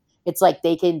Yeah. then it's like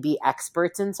they can be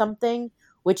experts in something,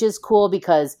 which is cool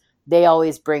because they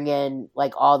always bring in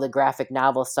like all the graphic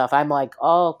novel stuff. I'm like,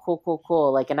 oh, cool, cool,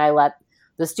 cool. Like, and I let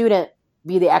the student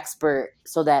be the expert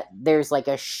so that there's like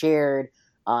a shared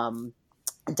um,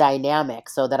 dynamic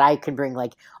so that I can bring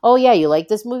like, oh yeah, you like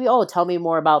this movie? Oh, tell me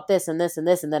more about this and this and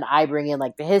this. And then I bring in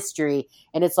like the history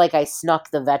and it's like I snuck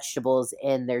the vegetables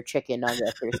in their chicken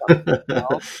nuggets or something, you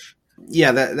know?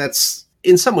 Yeah, that's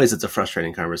in some ways it's a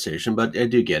frustrating conversation, but I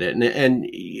do get it. And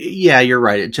yeah, you're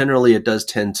right. Generally, it does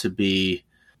tend to be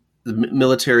the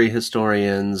military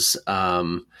historians,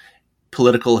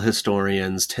 political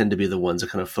historians tend to be the ones that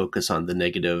kind of focus on the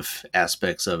negative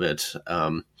aspects of it.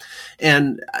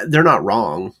 And they're not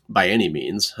wrong by any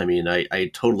means. I mean,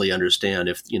 I totally understand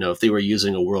if they were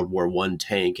using a World War I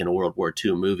tank in a World War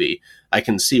II movie, I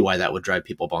can see why that would drive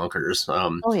people bonkers.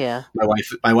 Oh yeah.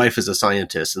 My wife is a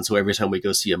scientist, and so every time we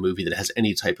go see a movie that has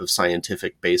any type of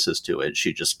scientific basis to it,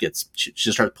 she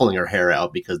starts pulling her hair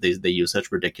out because they use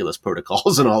such ridiculous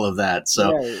protocols and all of that.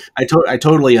 So Right. I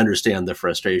totally understand the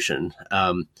frustration.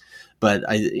 But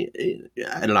I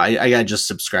don't know. I just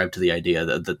subscribe to the idea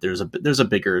that there's a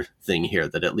bigger thing here,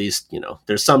 that at least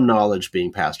there's some knowledge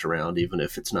being passed around, even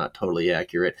if it's not totally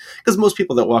accurate. Because most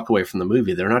people that walk away from the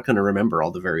movie, they're not going to remember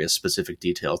all the various specific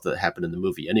details that happened in the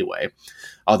movie anyway.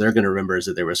 All they're going to remember is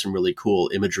that there was some really cool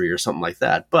imagery or something like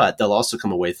that. But they'll also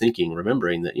come away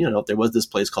remembering that there was this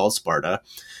place called Sparta.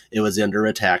 It was under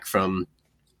attack from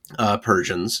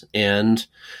Persians, and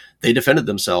they defended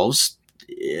themselves.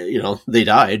 They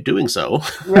died doing so.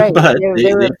 Right. But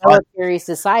They were they a fought. military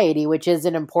society, which is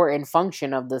an important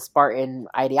function of the Spartan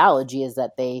ideology, is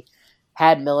that they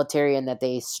had military and that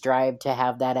they strived to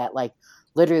have that at like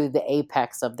literally the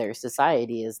apex of their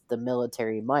society is the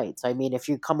military might. So I mean, if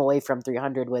you come away from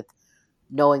 300 with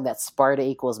knowing that Sparta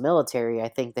equals military, I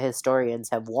think the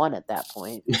historians have won at that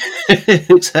point.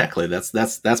 Exactly.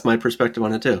 That's my perspective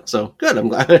on it too. So good. I'm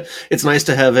glad. It's nice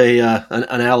to have an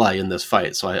ally in this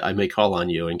fight. So I may call on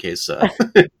you in case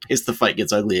in case the fight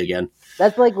gets ugly again.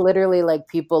 That's like literally like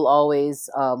people always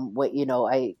what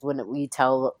when we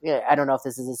tell, I don't know if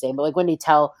this is the same, but like when you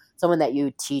tell someone that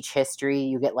you teach history,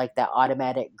 you get like that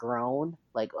automatic groan,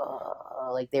 like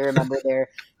like they remember their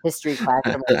history class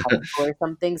from like high school or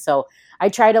something. So I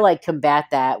try to like combat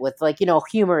that with like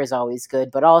humor is always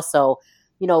good, but also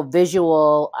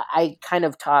visual. I kind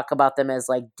of talk about them as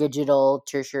like digital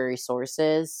tertiary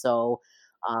sources. So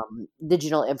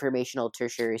digital informational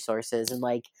tertiary sources, and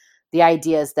like the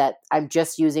idea is that I'm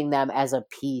just using them as a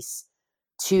piece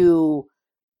to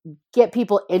get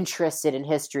people interested in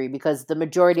history, because the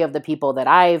majority of the people that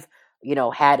I've,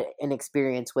 had an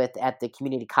experience with at the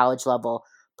community college level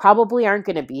probably aren't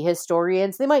going to be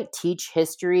historians. They might teach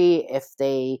history if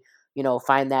they,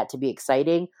 find that to be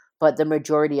exciting, but the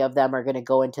majority of them are going to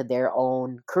go into their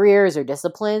own careers or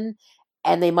discipline,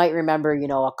 and they might remember,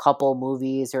 a couple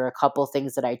movies or a couple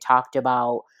things that I talked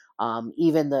about.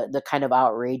 Even the kind of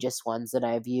outrageous ones that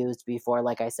I've used before,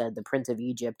 like I said, the Prince of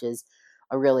Egypt is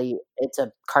it's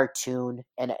a cartoon,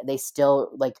 and they still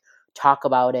like talk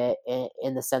about it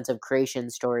in the sense of creation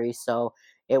stories. So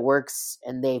it works,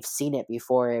 and they've seen it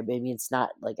before. Maybe it's not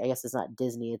like, I guess it's not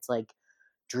Disney, it's like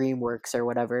DreamWorks or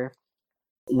whatever.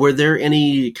 Were there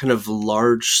any kind of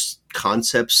large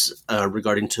concepts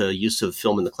regarding to use of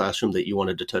film in the classroom that you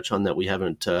wanted to touch on that we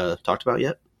haven't talked about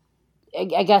yet?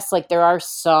 I guess like there are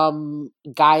some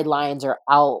guidelines or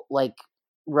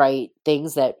outright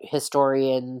things that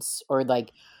historians or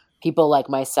like people like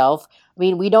myself. I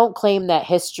mean, we don't claim that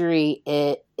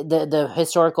the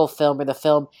historical film or the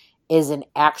film is an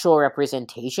actual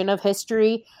representation of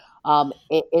history.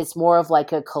 It's more of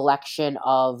like a collection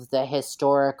of the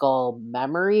historical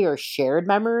memory or shared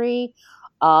memory.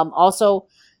 Also,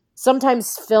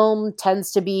 sometimes film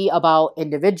tends to be about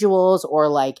individuals or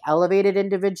like elevated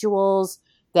individuals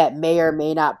that may or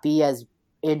may not be as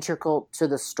integral to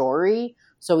the story.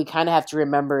 So we kind of have to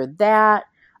remember that,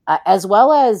 as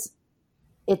well as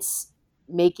it's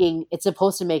it's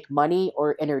supposed to make money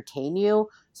or entertain you.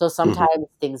 So Hmm. sometimes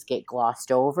things get glossed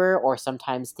over or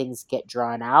sometimes things get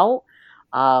drawn out.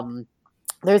 Um,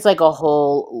 there's like a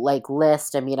whole like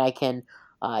list. I mean, I can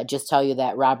just tell you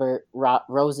that Robert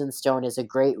Rosenstone is a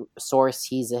great source.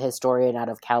 He's a historian out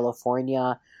of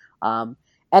California. Um,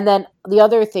 and then the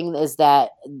other thing is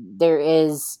that there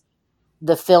is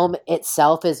the film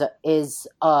itself is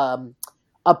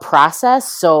a process,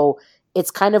 so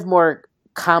it's kind of more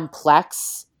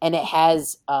complex, and it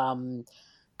has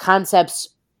concepts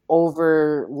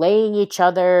overlaying each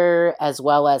other, as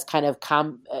well as kind of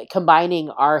combining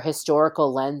our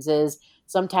historical lenses,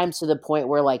 sometimes to the point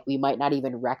where like we might not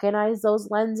even recognize those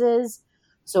lenses.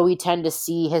 So we tend to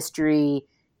see history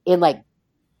in like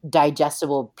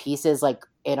digestible pieces. Like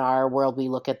in our world, we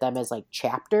look at them as like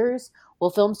chapters. Well,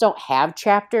 films don't have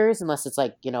chapters unless it's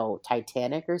like,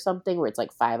 Titanic or something where it's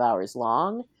like 5 hours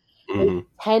long. They Hmm.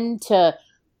 tend to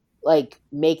like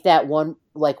make that one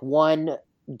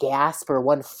gasp or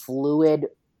one fluid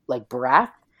like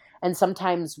breath. And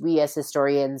sometimes we as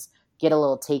historians get a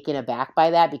little taken aback by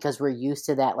that because we're used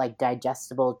to that like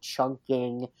digestible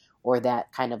chunking or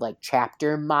that kind of like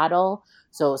chapter model.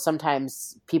 So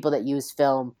sometimes people that use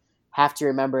film have to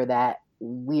remember that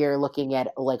we are looking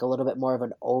at like a little bit more of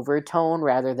an overtone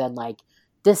rather than like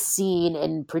this scene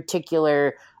in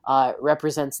particular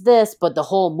represents this, but the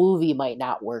whole movie might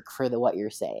not work for what you're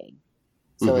saying.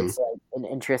 So Hmm. it's like an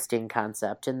interesting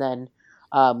concept. And then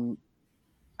um,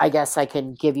 I guess I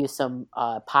can give you some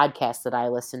podcasts that I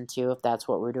listen to if that's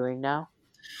what we're doing now.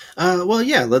 Well,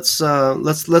 yeah. Let's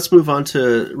move on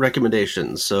to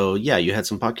recommendations. So, yeah, you had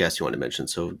some podcasts you want to mention.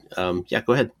 So, yeah,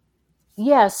 go ahead.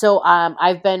 Yeah, so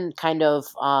I've been kind of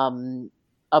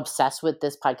obsessed with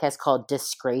this podcast called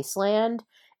Disgraceland.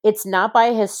 It's not by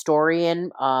a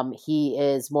historian. He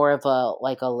is more of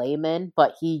a layman,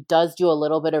 but he does do a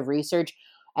little bit of research,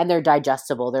 and they're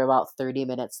digestible. They're about 30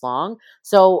 minutes long.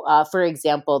 So, for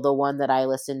example, the one that I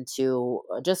listened to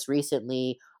just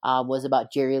recently was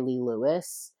about Jerry Lee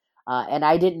Lewis, and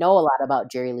I didn't know a lot about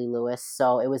Jerry Lee Lewis,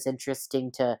 so it was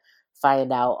interesting to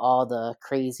find out all the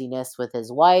craziness with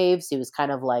his wives. He was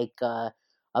kind of like a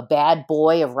bad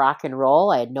boy of rock and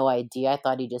roll. I had no idea. I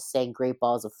thought he just sang Great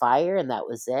Balls of Fire and that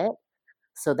was it.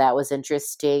 So that was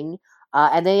interesting.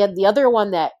 And then the other one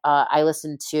that I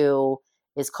listened to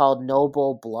is called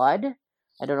Noble Blood.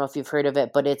 I don't know if you've heard of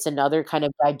it, but it's another kind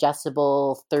of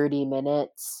digestible 30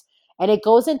 minutes. And it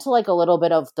goes into like a little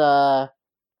bit of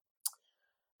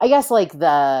I guess like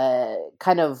the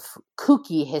kind of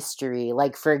kooky history.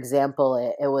 Like for example,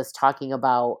 it was talking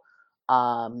about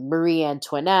Marie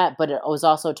Antoinette, but it was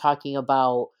also talking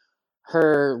about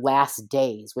her last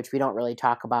days, which we don't really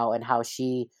talk about, and how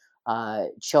she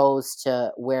chose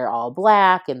to wear all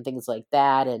black and things like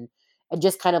that, and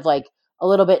just kind of like a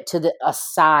little bit to the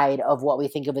aside of what we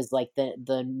think of as like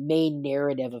the main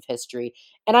narrative of history.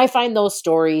 And I find those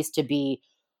stories to be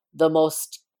the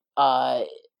most uh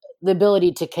the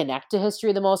ability to connect to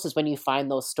history the most is when you find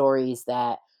those stories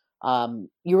that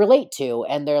you relate to,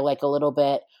 and they're like a little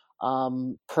bit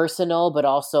personal, but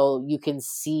also you can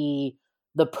see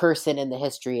the person in the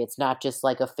history. It's not just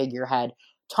like a figurehead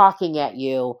talking at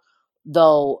you.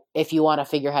 Though, if you want a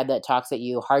figurehead that talks at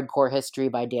you, Hardcore History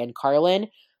by Dan Carlin,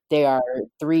 they are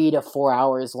 3 to 4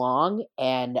 hours long.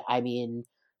 And I mean,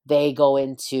 they go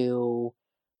into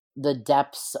the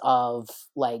depths of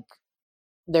like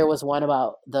there was one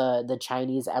about the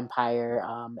Chinese Empire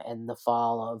and the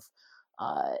fall of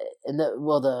and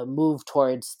the move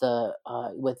towards the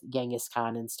with Genghis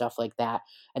Khan and stuff like that.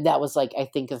 And that was like I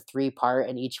think a 3 part,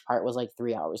 and each part was like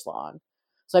 3 hours long.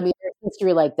 So I mean there's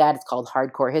history like that. It's called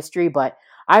hardcore history, but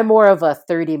I'm more of a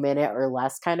 30-minute or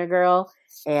less kind of girl.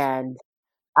 And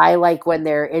I like when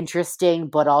they're interesting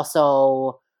but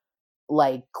also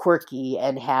like quirky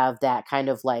and have that kind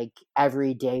of like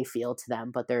everyday feel to them,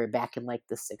 but they're back in like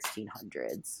the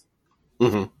 1600s.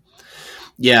 Hmm.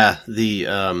 Yeah,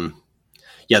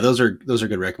 yeah, those are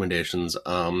good recommendations.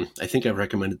 I think I've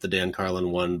recommended the Dan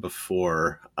Carlin one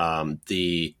before.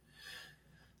 The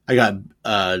I got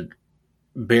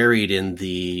buried in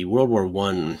the World War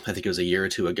One. I think it was a year or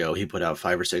two ago. He put out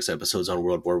 5 or 6 episodes on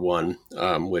World War One,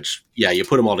 which yeah, you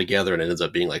put them all together and it ends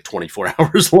up being like 24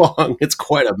 hours long. It's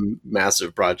quite a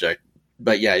massive project,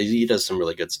 but yeah, he does some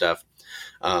really good stuff.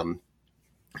 Um,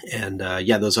 and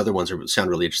yeah, those other ones sound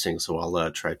really interesting, so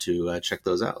I'll try to check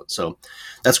those out. So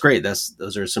that's great.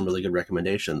 Those are some really good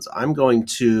recommendations. I'm going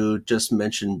to just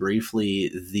mention briefly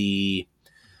the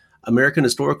American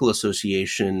Historical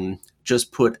Association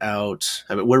just put out.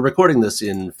 I mean, we're recording this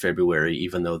in February,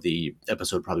 even though the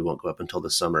episode probably won't go up until the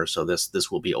summer. So this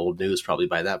will be old news probably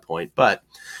by that point. But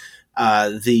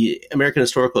the American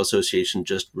Historical Association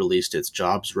just released its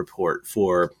jobs report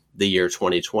for the year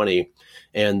 2020,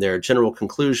 and their general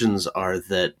conclusions are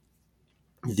that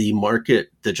the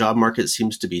job market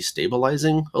seems to be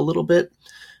stabilizing a little bit.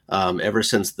 Ever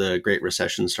since the Great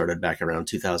Recession started back around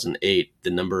 2008, the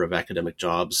number of academic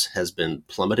jobs has been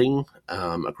plummeting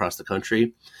across the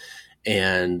country.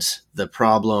 And the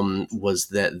problem was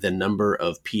that the number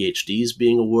of PhDs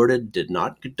being awarded did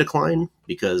not decline,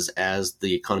 because as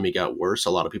the economy got worse,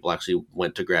 a lot of people actually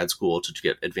went to grad school to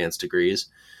get advanced degrees.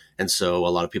 And so a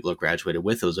lot of people have graduated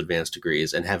with those advanced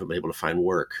degrees and haven't been able to find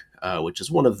work, which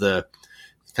is one of the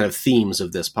kind of themes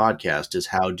of this podcast, is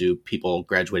how do people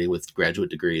graduating with graduate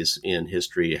degrees in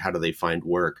history, how do they find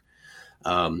work?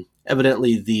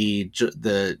 Evidently,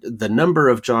 the number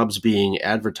of jobs being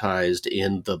advertised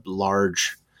in the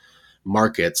large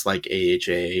markets like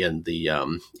AHA and the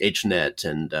HNet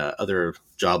and other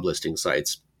job listing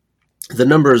sites, the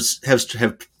numbers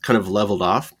have kind of leveled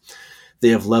off. They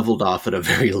have leveled off at a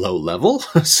very low level,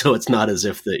 so it's not as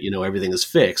if that everything is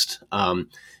fixed.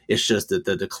 It's just that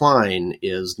the decline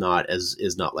is not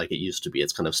like it used to be.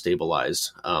 It's kind of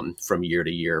stabilized from year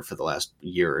to year for the last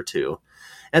year or two.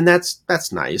 And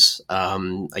that's nice,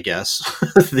 I guess.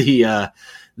 The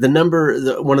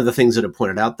number, one of the things that are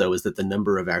pointed out, though, is that the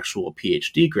number of actual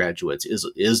PhD graduates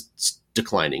is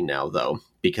declining now, though,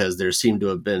 because there seemed to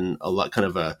have been kind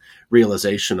of a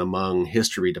realization among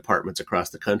history departments across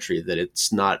the country that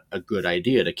it's not a good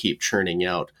idea to keep churning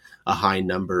out a high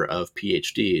number of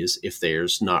PhDs if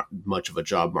there's not much of a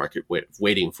job market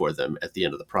waiting for them at the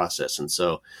end of the process. And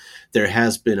so there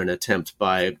has been an attempt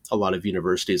by a lot of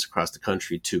universities across the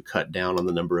country to cut down on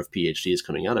the number of PhDs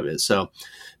coming out of it. So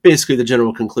basically the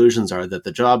general conclusions are that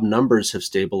the job numbers have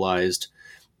stabilized.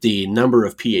 The number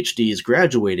of PhDs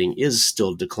graduating is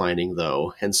still declining,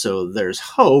 though. And so there's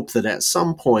hope that at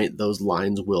some point those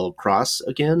lines will cross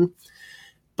again.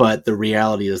 But the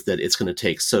reality is that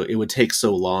it would take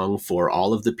so long for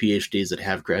all of the PhDs that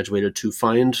have graduated to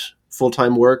find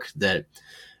full-time work that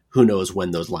who knows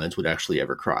when those lines would actually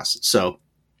ever cross. So,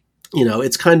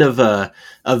 it's kind of a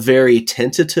very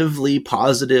tentatively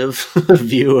positive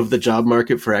view of the job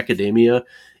market for academia.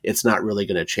 It's not really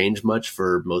going to change much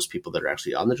for most people that are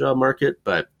actually on the job market,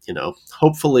 but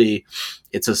hopefully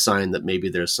it's a sign that maybe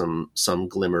there's some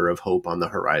glimmer of hope on the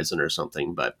horizon or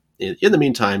something. But in the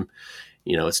meantime,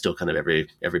 it's still kind of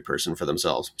every person for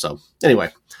themselves. So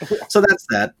anyway, so that's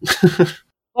that.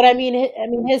 But I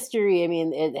mean, history,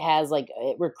 it has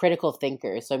we're critical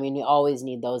thinkers. So, you always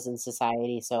need those in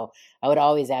society. So I would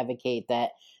always advocate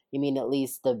that, at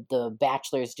least the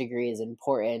bachelor's degree is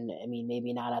important.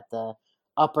 Maybe not at the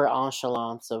upper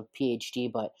echelons of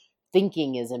PhD, but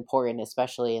thinking is important,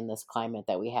 especially in this climate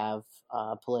that we have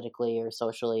politically or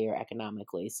socially or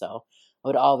economically. So I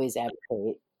would always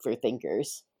advocate for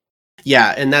thinkers.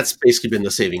 Yeah, and that's basically been the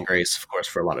saving grace, of course,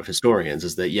 for a lot of historians,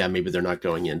 is that, maybe they're not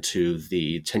going into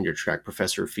the tenure track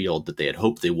professor field that they had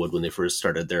hoped they would when they first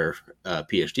started their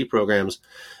PhD programs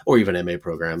or even MA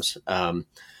programs.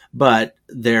 But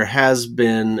there has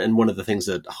been, and one of the things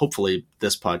that hopefully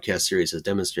this podcast series has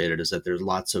demonstrated is that there's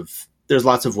lots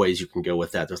of ways you can go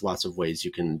with that. There's lots of ways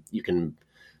you can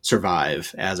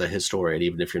survive as a historian,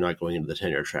 even if you're not going into the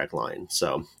tenure track line.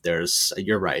 So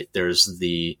you're right. There's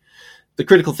the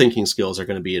critical thinking skills are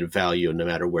going to be in value no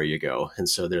matter where you go. And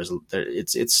so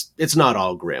it's not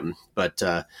all grim, but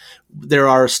there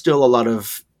are still a lot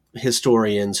of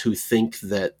historians who think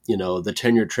that, the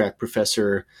tenure track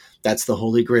professor, that's the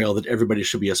holy grail that everybody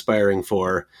should be aspiring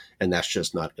for. And that's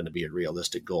just not going to be a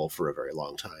realistic goal for a very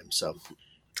long time. So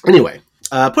anyway,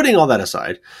 putting all that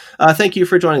aside, thank you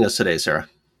for joining us today, Sarah.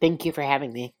 Thank you for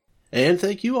having me. And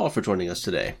thank you all for joining us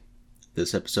today.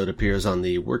 This episode appears on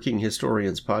the Working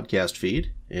Historians podcast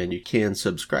feed, and you can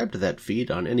subscribe to that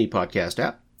feed on any podcast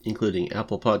app, including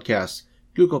Apple Podcasts,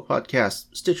 Google Podcasts,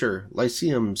 Stitcher,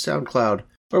 Lyceum, SoundCloud,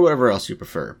 or whatever else you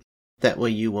prefer. That way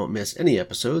you won't miss any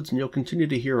episodes, and you'll continue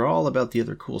to hear all about the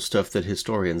other cool stuff that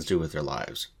historians do with their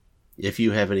lives. If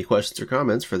you have any questions or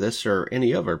comments for this or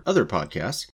any of our other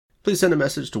podcasts, please send a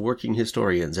message to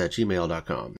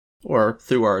workinghistorians@gmail.com or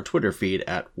through our Twitter feed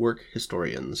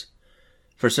 @workhistorians.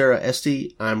 For Sarah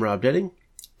Esty, I'm Rob Denning.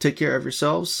 Take care of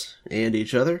yourselves and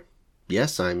each other.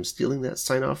 Yes, I'm stealing that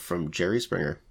sign off from Jerry Springer.